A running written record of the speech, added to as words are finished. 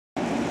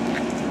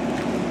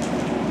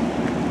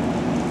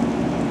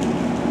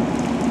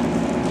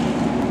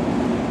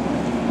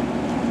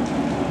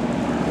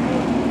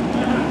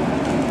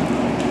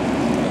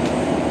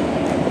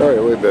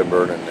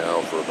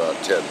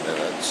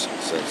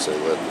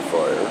the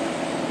fire.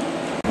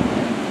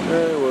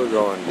 Okay, we're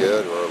going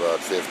good. We're about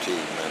 15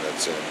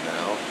 minutes in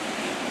now.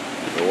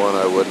 The one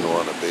I wouldn't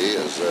want to be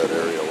is that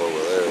area over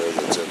there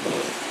that's in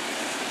the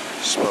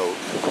smoke.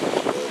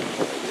 But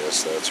I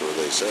guess that's where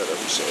they set them,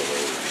 so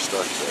they're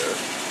stuck there.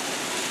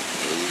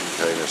 You can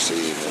kind of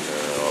see them in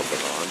there off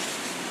and on.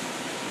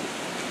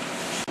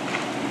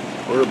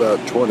 We're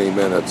about 20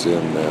 minutes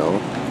in now.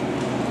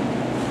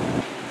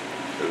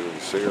 You can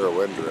see our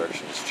wind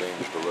direction's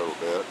changed a little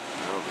bit.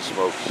 Now the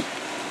smoke's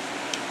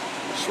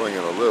swinging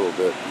a little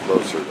bit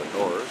closer to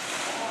north.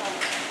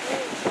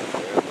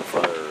 And the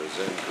fire is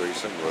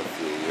increasing with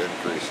the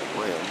increase in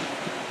wind.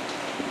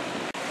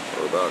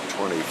 We're about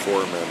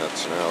 24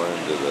 minutes now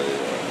into the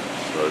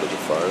start of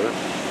the fire.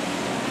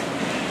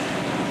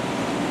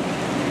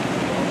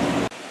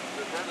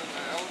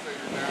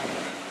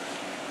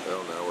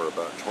 Well, now we're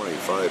about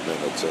 25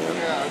 minutes in.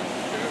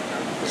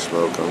 The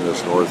smoke on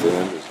this north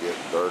end is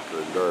getting darker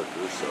and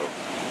darker, so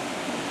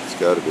it's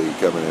got to be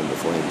coming into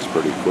flames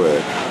pretty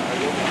quick.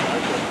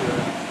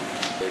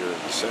 Later in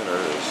the center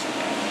has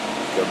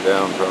come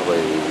down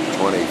probably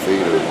 20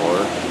 feet or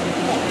more.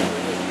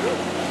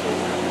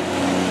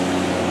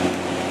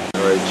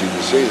 Alright, you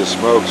can see the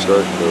smoke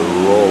starting to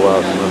roll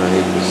out from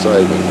underneath the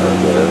siding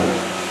right there.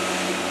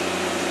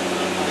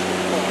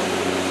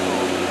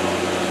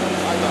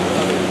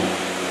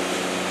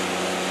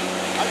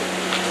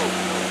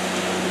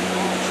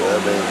 So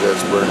that means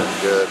it's burning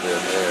good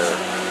in there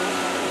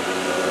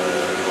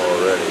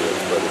already,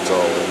 but it's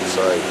all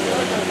inside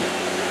yet.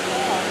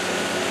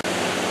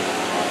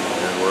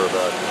 And we're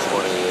about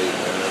 28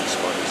 minutes,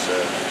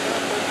 27.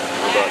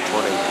 We're about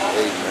 28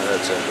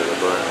 minutes into the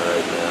burn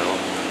right now.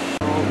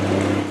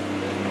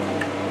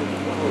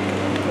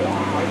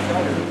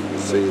 You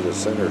see the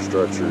center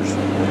structures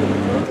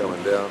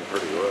coming down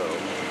pretty well.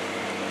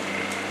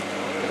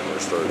 And we're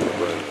starting to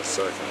burn the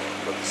second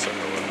one, but the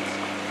center one,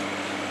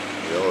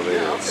 the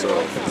elevator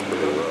itself is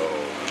pretty well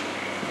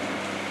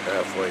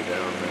halfway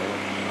down now.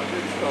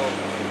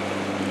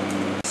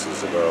 This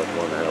is about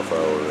 1.5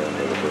 hour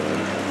into the burn.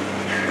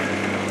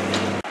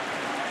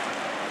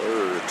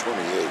 We're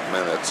 28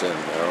 minutes in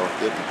now,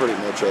 getting pretty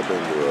much up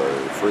into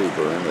a free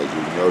burn. As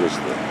you notice,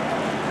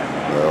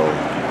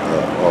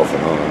 off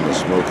and on, the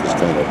smoke has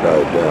kind of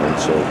died down,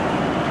 so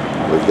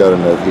we've got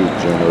enough heat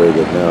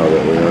generated now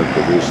that we aren't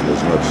producing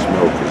as much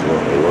smoke as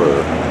what we were.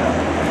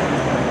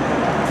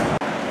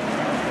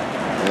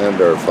 And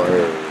our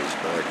fire is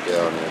back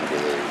down into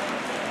the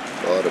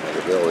bottom of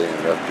the building.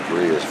 Enough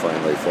debris has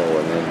finally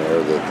fallen in there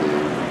that the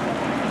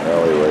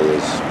alleyway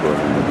is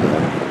burning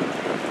again.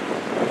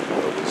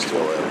 But we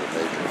still have a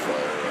major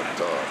fire up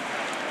top.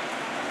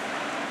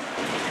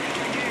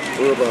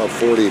 We're about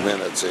 40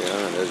 minutes in,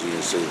 and as you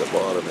can see, the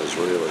bottom is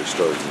really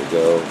starting to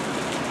go.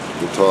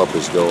 The top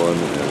is going,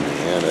 and the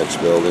annex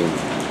building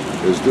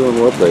is doing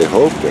what they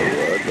hoped it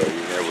would, but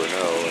you never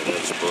know, and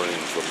it's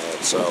burning from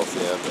that south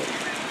end, and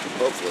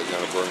hopefully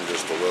going to burn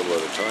just a little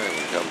at a time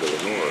and come to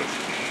the north.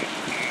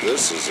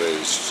 This is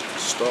a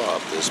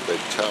stop, this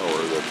big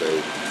tower that they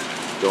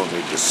don't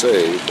need to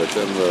save, but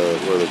then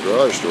where the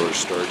garage doors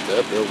start,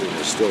 that building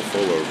is still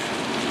full of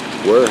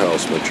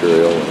warehouse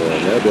material,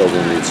 and that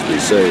building needs to be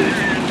saved.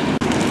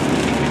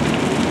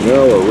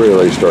 Now we're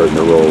really starting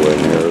to roll in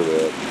here.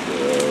 That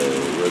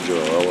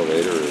original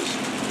elevator is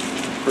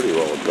pretty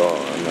well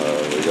gone.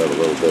 We got a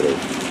little bit of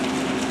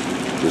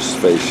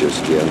just fascia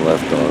skin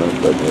left on it,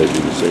 but as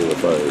you can see, the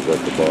fire's at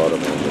the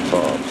bottom and the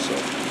top, so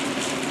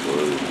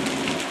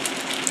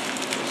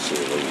let's see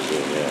if we can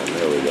zoom in.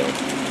 There we go.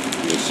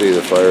 You can see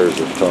the fire's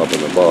at the top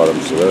and the bottom,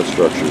 so that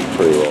structure's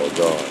pretty well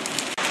gone.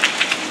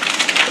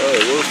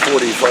 Alright, we're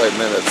 45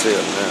 minutes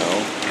in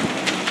now.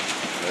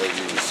 As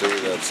you can see,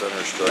 that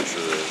center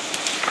structure is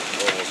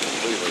almost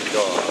completely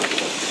gone, and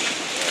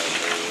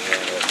the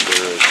annex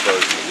here is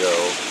starting to go.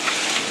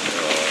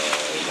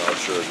 I'm not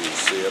sure if you can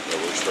see it, but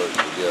we're starting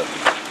to get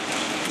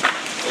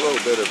a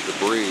little bit of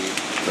debris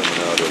coming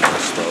out in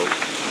the smoke.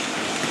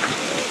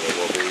 That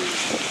will be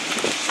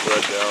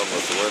spread down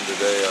with the wind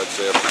today. I'd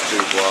say up to 2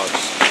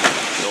 blocks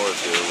north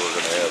here we're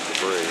going to have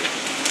debris.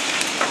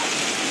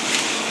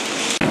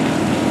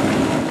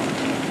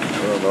 I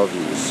don't know if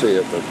you can see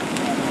it, but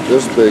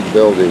this big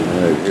building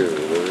right here,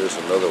 there's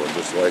another one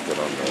just like it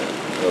on the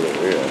other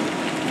end.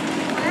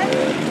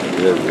 And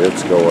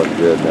it's going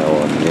good now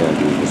on the end.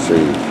 You can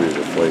see through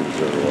the flames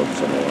every once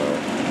in a while.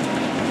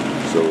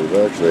 So we've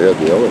actually had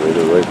the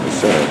elevator right in the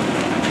center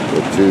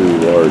with 2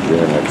 large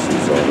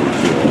annexes on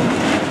each end.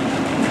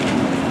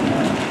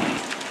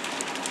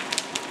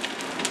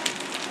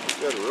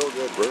 Got a real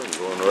good burn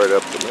going right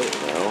up the middle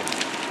now.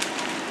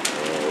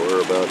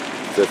 We're about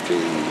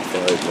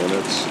 55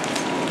 minutes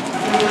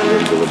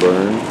into the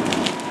burn,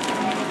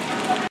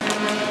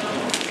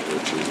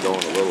 which is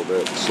going a little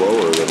bit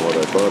slower than what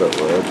I thought it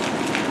would,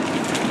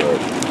 but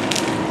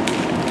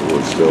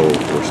we're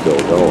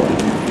still going.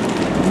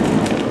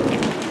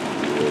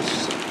 This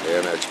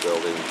annex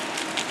building,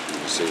 you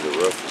can see the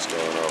roof has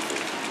gone off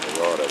a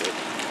lot of it,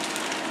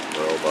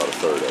 well, about a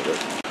third of it.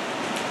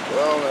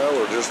 Well, now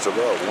we're just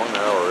about 1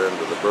 hour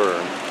into the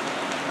burn.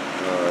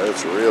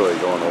 it's really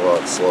going a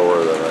lot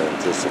slower than I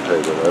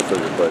anticipated. I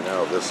figured by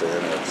now this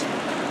annex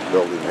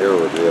building here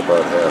would be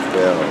about half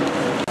down.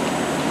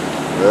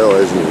 Well,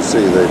 as you can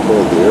see, they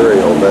pulled the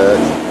aerial back.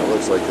 It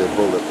looks like they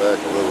pulled it back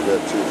a little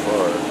bit too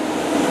far.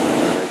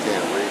 And they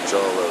can't reach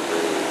all of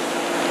the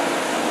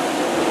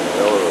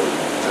elevator.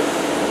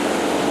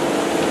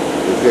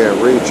 They can't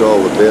reach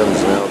all the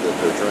bins now that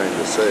they're trying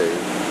to save.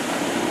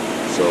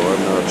 So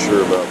I'm not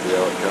sure about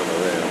the outcome of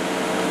them.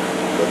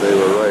 But they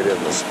were right in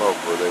the smoke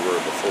where they were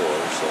before,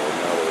 so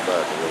now they're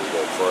back a little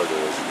bit farther.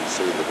 As you can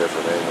see the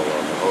different angle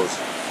on the hose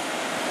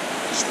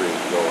stream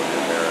going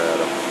in there at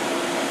them.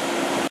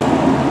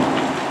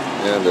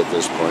 And at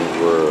this point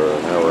we're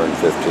an hour and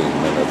 15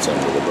 minutes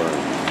into the burn.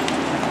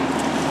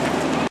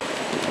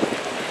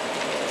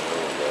 There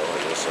we go,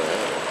 I guess I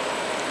had it.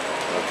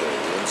 Okay,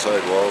 the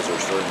inside walls are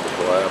starting to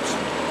collapse,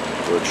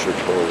 which should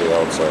pull the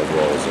outside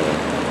walls in.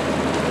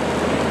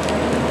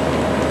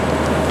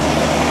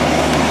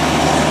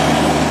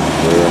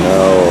 We're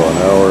now an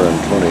hour and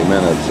 20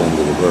 minutes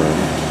into the burn.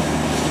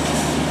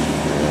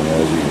 And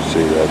as you can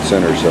see, that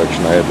center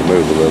section, I had to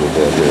move a little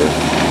bit here.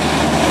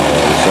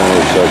 The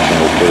center section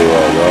is pretty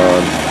well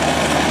gone.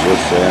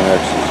 This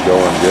annex is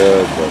going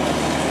good, but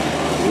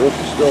the roof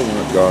is still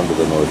not gone to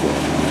the north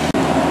end.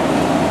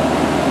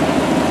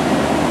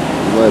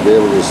 You might be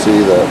able to see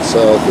that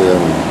south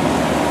end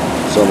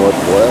somewhat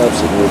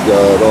collapsing. We've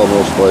got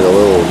almost like a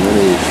little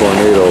mini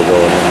tornado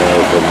going in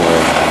there from the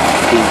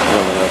heat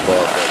coming up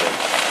off of it.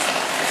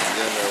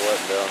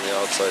 Down the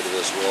outside of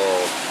this wall,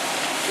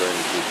 trying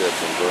to keep it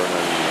from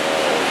burning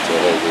to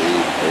hold the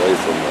heat away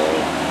from the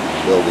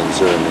buildings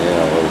here in the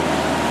alley.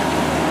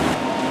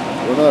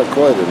 We're not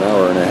quite an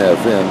hour and a half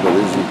in, but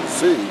as you can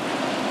see,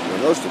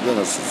 there must have been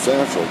a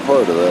substantial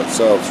part of that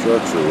south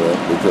structure wet,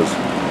 because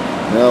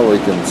now we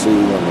can see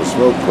when the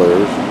smoke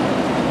clears,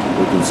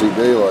 we can see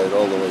daylight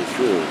all the way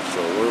through.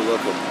 So we're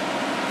looking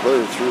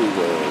clear through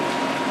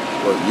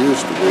what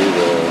used to be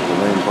the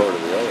main part of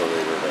the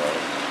elevator now.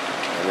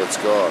 And it's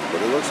gone,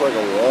 but it looks like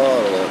a lot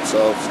of that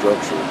south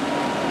structure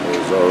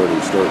is already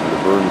starting to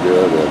burn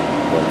good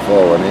and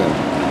falling in.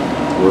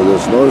 Where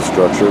this north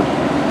structure,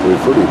 we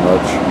pretty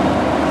much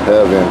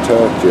have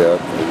intact yet,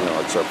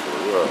 except for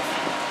the roof.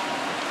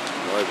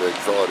 My big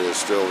thought is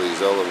still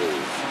these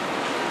elevators,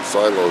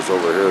 silos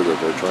over here that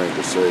they're trying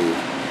to save.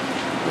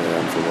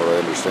 And from what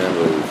I understand,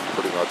 they've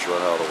pretty much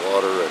run out of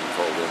water and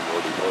called in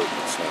more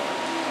departments now.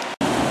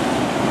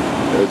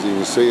 As you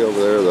can see over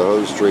there, the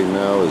hose stream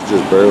now is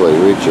just barely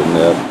reaching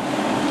that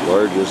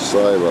largest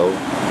silo,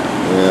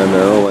 and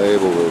they're only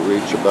able to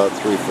reach about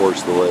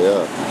 3/4 the way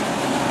up.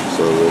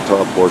 So the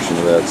top portion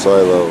of that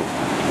silo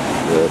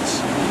that's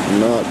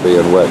not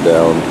being wet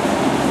down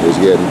is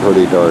getting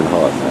pretty darn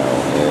hot now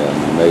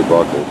and may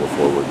buckle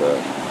before we're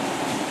done.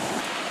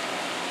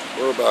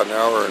 We're about an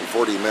hour and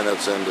 40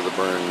 minutes into the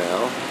burn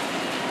now,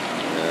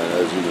 and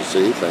as you can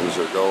see, things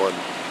are going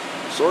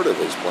sort of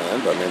as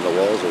planned. I mean, the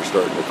walls are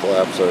starting to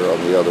collapse there on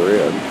the other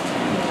end.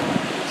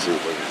 Let's see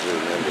if I can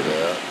zoom into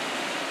that.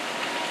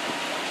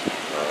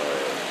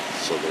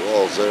 So the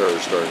walls there are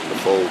starting to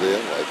fold in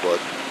like what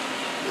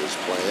is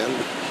planned.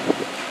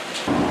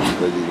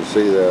 As you can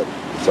see, that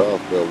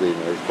south building,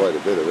 there's quite a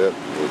bit of it,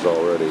 is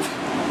already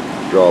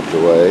dropped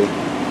away.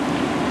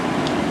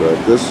 But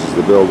this is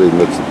the building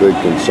that's the big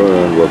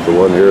concern, with the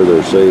one here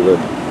they're saving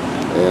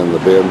and the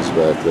bins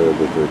back there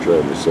that they're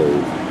trying to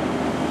save.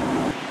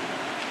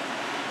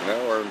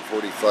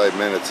 45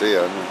 minutes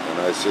in,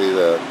 and I see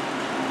that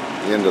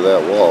the end of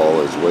that wall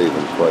is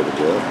waving quite a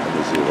bit. Let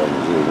me see if I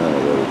can zoom in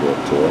a little bit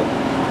to it.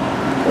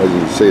 As you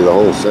can see, the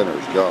whole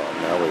center's gone.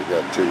 Now we've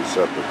got two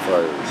separate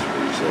fires,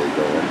 per se,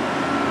 going.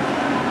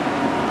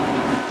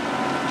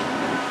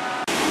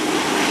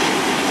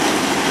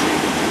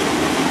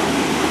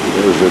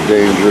 There's a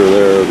danger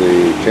there, the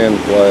tin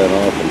flying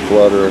off and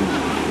fluttering.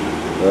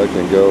 That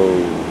can go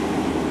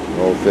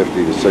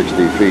 50 to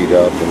 60 feet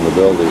out from the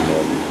building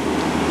and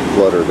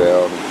flutter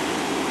down.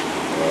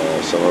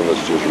 Some of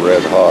it's just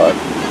red hot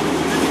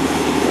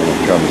when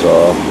it comes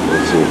off.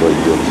 Let's see if we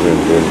can get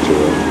zoomed into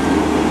it.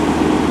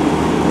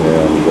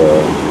 And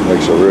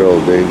makes a real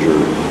danger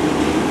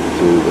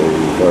to the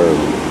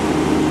firemen.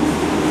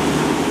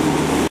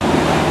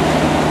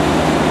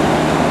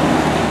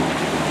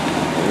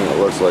 And it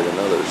looks like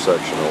another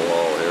section of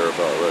wall here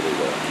about ready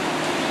to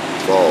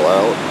fall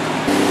out.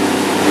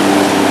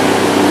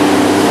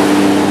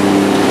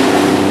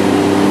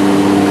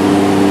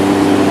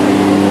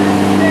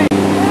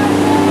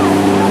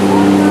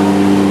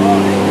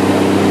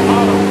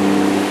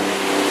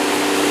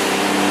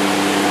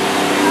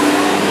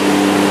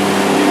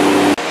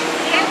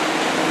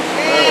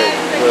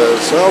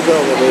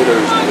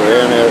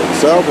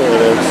 South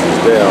annex is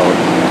down,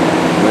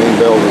 main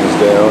building's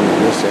down, and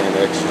this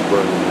annex is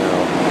burning now.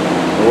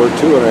 And we're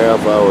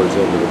 2.5 hours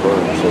into the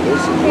burn, so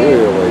this is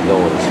really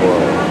going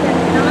slow.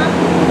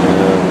 And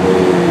the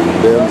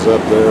bins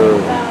up there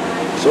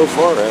so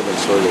far haven't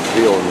started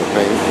peeling the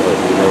paint, but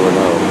you never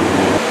know.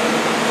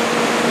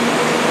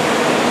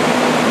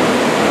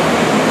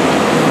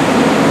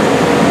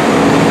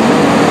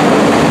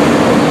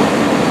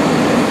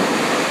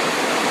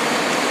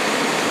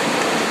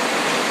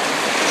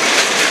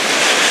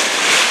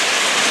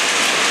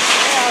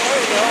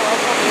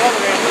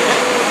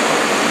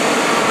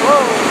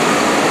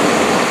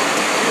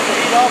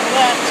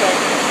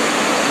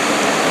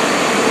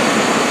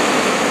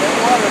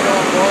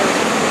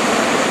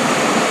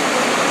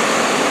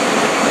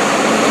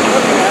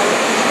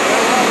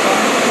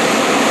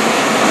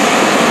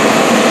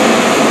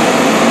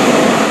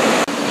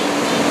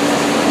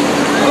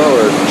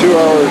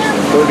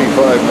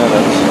 35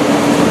 minutes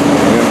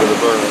into the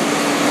burn.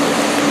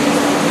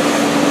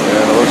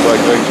 And it looks like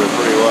things are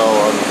pretty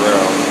well on the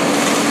ground.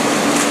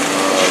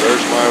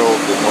 There's my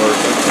old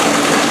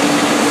department.